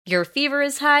Your fever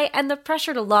is high and the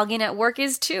pressure to log in at work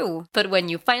is too. But when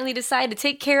you finally decide to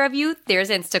take care of you, there's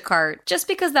Instacart. Just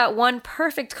because that one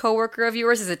perfect coworker of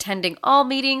yours is attending all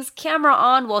meetings, camera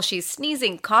on while she's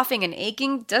sneezing, coughing, and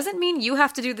aching, doesn't mean you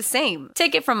have to do the same.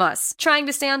 Take it from us. Trying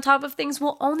to stay on top of things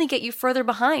will only get you further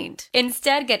behind.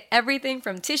 Instead, get everything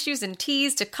from tissues and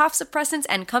teas to cough suppressants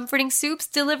and comforting soups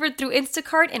delivered through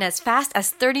Instacart in as fast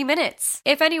as 30 minutes.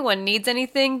 If anyone needs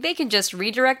anything, they can just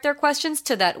redirect their questions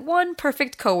to that one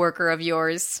perfect coworker of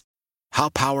yours. How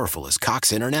powerful is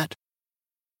Cox Internet?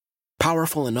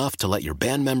 Powerful enough to let your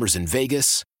band members in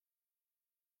Vegas,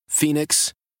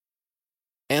 Phoenix,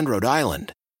 and Rhode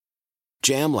Island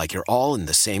jam like you're all in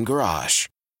the same garage.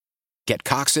 Get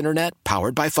Cox Internet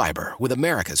powered by fiber with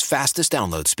America's fastest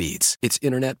download speeds. It's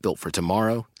internet built for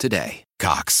tomorrow, today.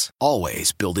 Cox,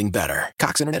 always building better.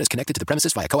 Cox Internet is connected to the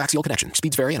premises via coaxial connection.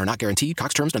 Speeds vary and are not guaranteed.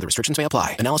 Cox terms and other restrictions may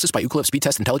apply. Analysis by Ookla Speed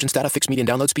Test Intelligence Data. Fixed median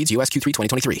download speeds. US Q3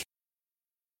 2023.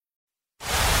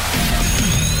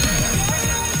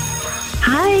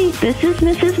 Hi, this is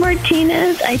Mrs.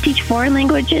 Martinez. I teach foreign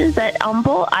languages at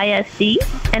Humboldt ISD,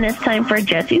 and it's time for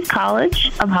Jessie's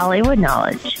College of Hollywood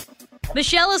Knowledge.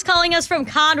 Michelle is calling us from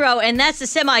Conroe, and that's the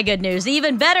semi-good news. The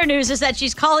even better news is that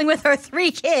she's calling with her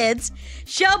 3 kids,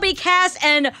 Shelby, Cass,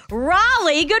 and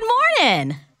Raleigh. Good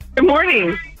morning. Good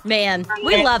morning. Man,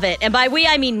 we love it. And by we,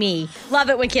 I mean me. Love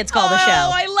it when kids call the show.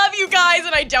 Oh, I love you guys,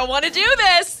 and I don't want to do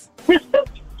this.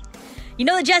 You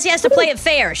know that Jessie has to play it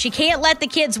fair. She can't let the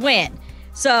kids win.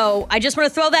 So I just want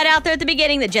to throw that out there at the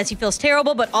beginning that Jessie feels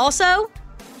terrible, but also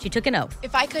she took an oath.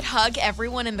 If I could hug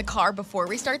everyone in the car before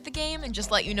we start the game and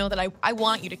just let you know that I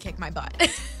want you to kick my butt.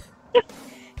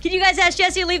 Can you guys ask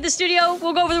Jessie to leave the studio?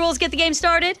 We'll go over the rules, get the game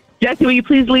started. Jessie, will you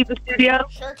please leave the studio?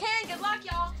 Sure can. Good luck,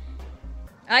 y'all. All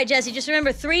right, Jessie, just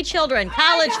remember 3 children,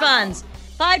 college funds,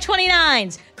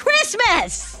 529s,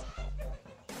 Christmas.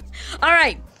 All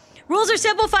right. Rules are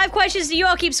simple. 5 questions. Do you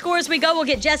all keep score as we go? We'll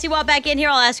get Jessie Watt back in here.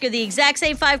 I'll ask her the exact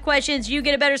same 5 questions. You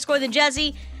get a better score than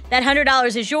Jessie. That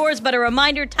 $100 is yours. But a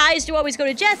reminder, ties do always go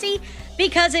to Jessie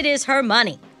because it is her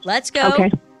money. Let's go.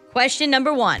 Okay. Question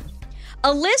number 1.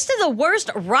 A list of the worst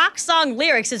rock song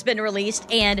lyrics has been released,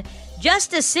 and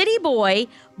Just a City Boy,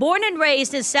 born and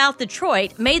raised in South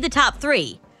Detroit, made the top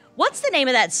 3. What's the name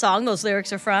of that song those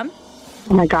lyrics are from?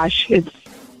 Oh my gosh,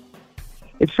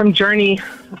 it's from Journey.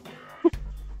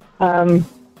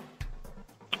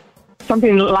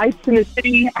 Something Lights in the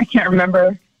City. I can't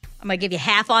remember. I'm going to give you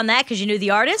half on that because you knew the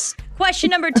artist.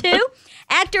 Question number 2.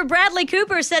 Actor Bradley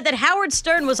Cooper said that Howard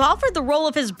Stern was offered the role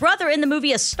of his brother in the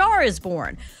movie A Star is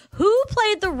Born. Who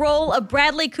played the role of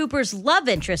Bradley Cooper's love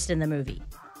interest in the movie?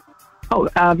 Oh,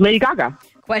 Lady Gaga.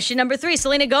 Question number 3.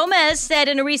 Selena Gomez said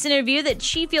in a recent interview that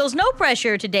she feels no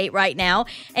pressure to date right now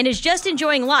and is just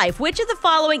enjoying life. Which of the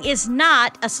following is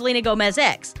not a Selena Gomez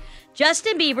ex?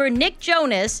 Justin Bieber, Nick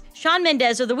Jonas, Shawn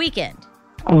Mendes, or The Weeknd?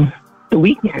 Oh, The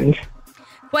Weeknd.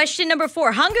 Question number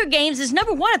 4. Hunger Games is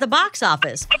number 1 at the box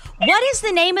office. What is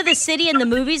the name of the city in the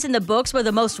movies and the books where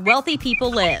the most wealthy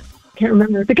people live? Can't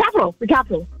remember. The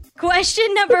Capitol. Question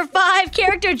number 5.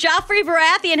 Character Joffrey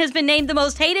Baratheon has been named the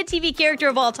most hated TV character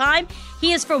of all time.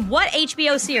 He is from what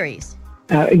HBO series?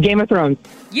 Game of Thrones.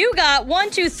 You got 1,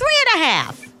 2,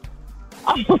 3.5.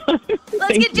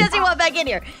 Let's get Jessie Watt back in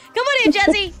here. Come on in,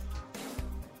 Jessie.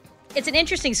 It's an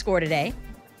interesting score today.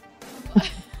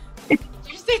 Did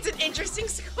you say it's an interesting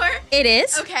score? It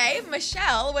is. Okay,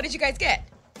 Michelle, what did you guys get?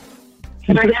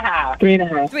 3.5.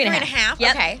 3.5. 3.5.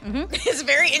 Yep. Okay. Mm-hmm. It's a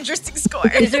very interesting score.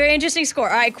 It's a very interesting score.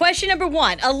 All right, question number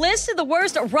 1. A list of the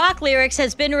worst rock lyrics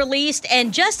has been released,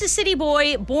 and Just a City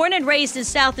Boy, born and raised in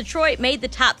South Detroit, made the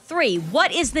top 3.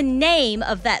 What is the name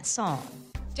of that song?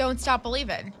 Don't Stop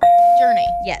Believin'. Journey.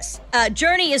 Yes.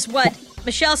 Journey is what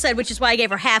Michelle said, which is why I gave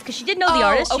her half, because she did know the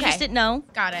artist. Okay. She just didn't know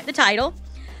Got it. the title.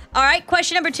 All right,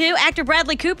 question number 2. Actor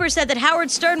Bradley Cooper said that Howard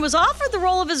Stern was offered the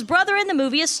role of his brother in the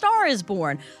movie A Star is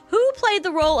Born. Who played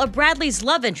the role of Bradley's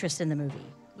love interest in the movie?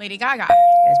 Lady Gaga.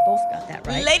 You guys both got that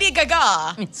right. Lady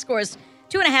Gaga. It scores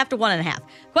 2.5 to 1.5.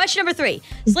 Question number 3.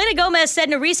 Selena Gomez said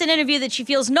in a recent interview that she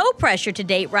feels no pressure to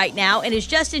date right now and is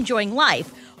just enjoying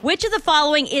life. Which of the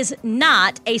following is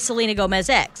not a Selena Gomez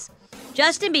ex?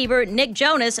 Justin Bieber, Nick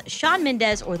Jonas, Shawn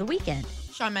Mendes, or The Weeknd?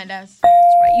 Shawn Mendes.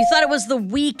 That's right. You thought it was The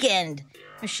Weeknd,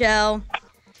 Michelle.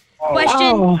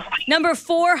 Question number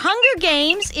 4. Hunger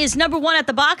Games is number 1 at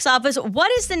the box office. What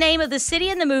is the name of the city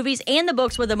in the movies and the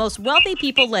books where the most wealthy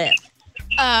people live?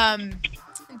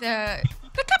 The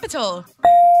Capitol.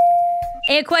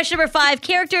 And question number 5.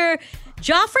 Character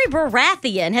Joffrey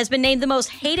Baratheon has been named the most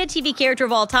hated TV character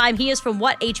of all time. He is from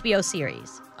what HBO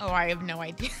series? Oh, I have no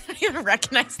idea. I don't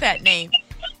recognize that name.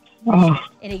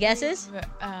 Any guesses?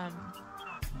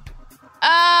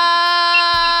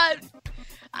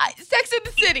 Sex in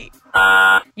the City.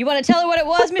 You want to tell her what it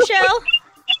was, Michelle?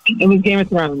 It was Game of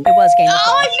Thrones. It was Game of Oh,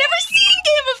 Thrones. I've never seen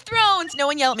Game of Thrones. No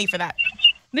one yell at me for that.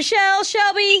 Michelle,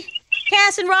 Shelby,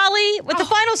 Cass, and Raleigh with the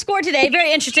final score today.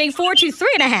 Very interesting. 4 to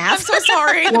 3.5. I'm so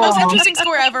sorry. The most interesting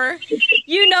score ever.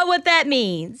 You know what that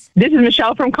means. This is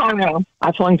Michelle from Conroe.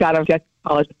 I flunked out of Jessie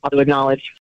College of Hollywood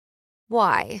Knowledge.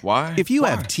 Why? Why? If you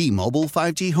have T-Mobile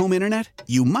 5G home internet,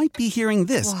 you might be hearing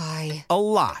this Why? a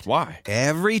lot. Why?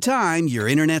 Every time your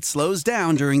internet slows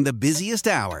down during the busiest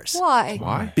hours. Why?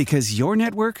 Why? Because your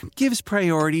network gives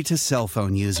priority to cell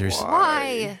phone users.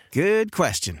 Why? Good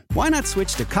question. Why not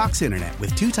switch to Cox Internet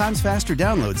with 2 times faster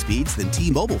download speeds than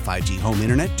T-Mobile 5G home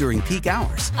internet during peak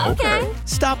hours? Okay.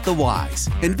 Stop the whys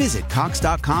and visit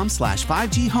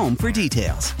cox.com/5G home for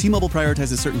details. T-Mobile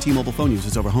prioritizes certain T-Mobile phone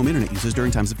users over home internet users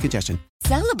during times of congestion.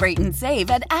 Celebrate and save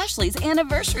at Ashley's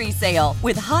Anniversary Sale.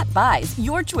 With Hot Buys,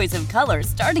 your choice of colors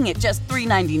starting at just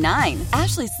 $3.99.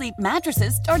 Ashley Sleep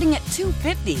mattresses starting at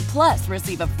 $2.50. Plus,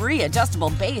 receive a free adjustable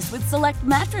base with select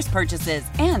mattress purchases.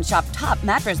 And shop top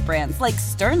mattress brands like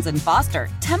Stearns & Foster,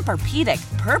 Tempur-Pedic,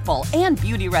 Purple, and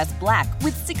Beautyrest Black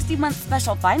with 60-month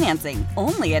special financing.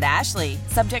 Only at Ashley.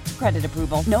 Subject to credit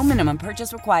approval. No minimum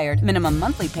purchase required. Minimum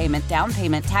monthly payment, down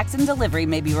payment, tax, and delivery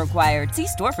may be required. See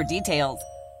store for details.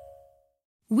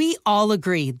 We all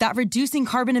agree that reducing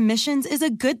carbon emissions is a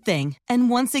good thing. And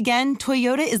once again,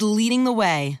 Toyota is leading the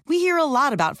way. We hear a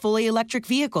lot about fully electric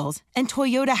vehicles, and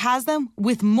Toyota has them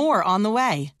with more on the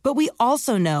way. But we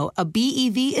also know a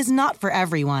BEV is not for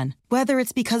everyone. Whether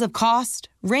it's because of cost,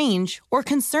 range, or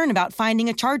concern about finding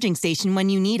a charging station when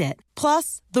you need it.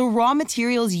 Plus, the raw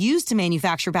materials used to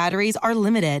manufacture batteries are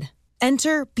limited.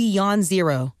 Enter Beyond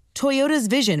Zero, Toyota's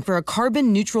vision for a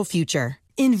carbon-neutral future.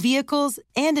 In vehicles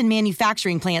and in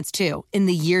manufacturing plants, too, in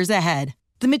the years ahead.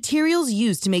 The materials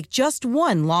used to make just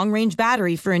one long-range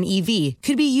battery for an EV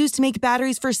could be used to make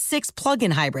batteries for 6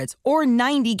 plug-in hybrids or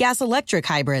 90 gas-electric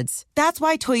hybrids. That's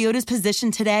why Toyota's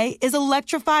position today is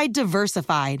electrified,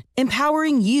 diversified,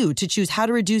 empowering you to choose how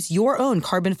to reduce your own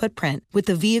carbon footprint with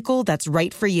the vehicle that's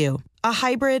right for you. A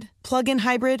hybrid, plug-in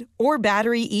hybrid, or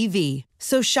battery EV.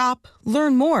 So shop,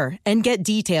 learn more, and get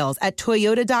details at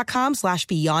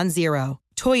toyota.com/beyondzero.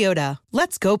 Toyota,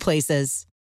 let's go places.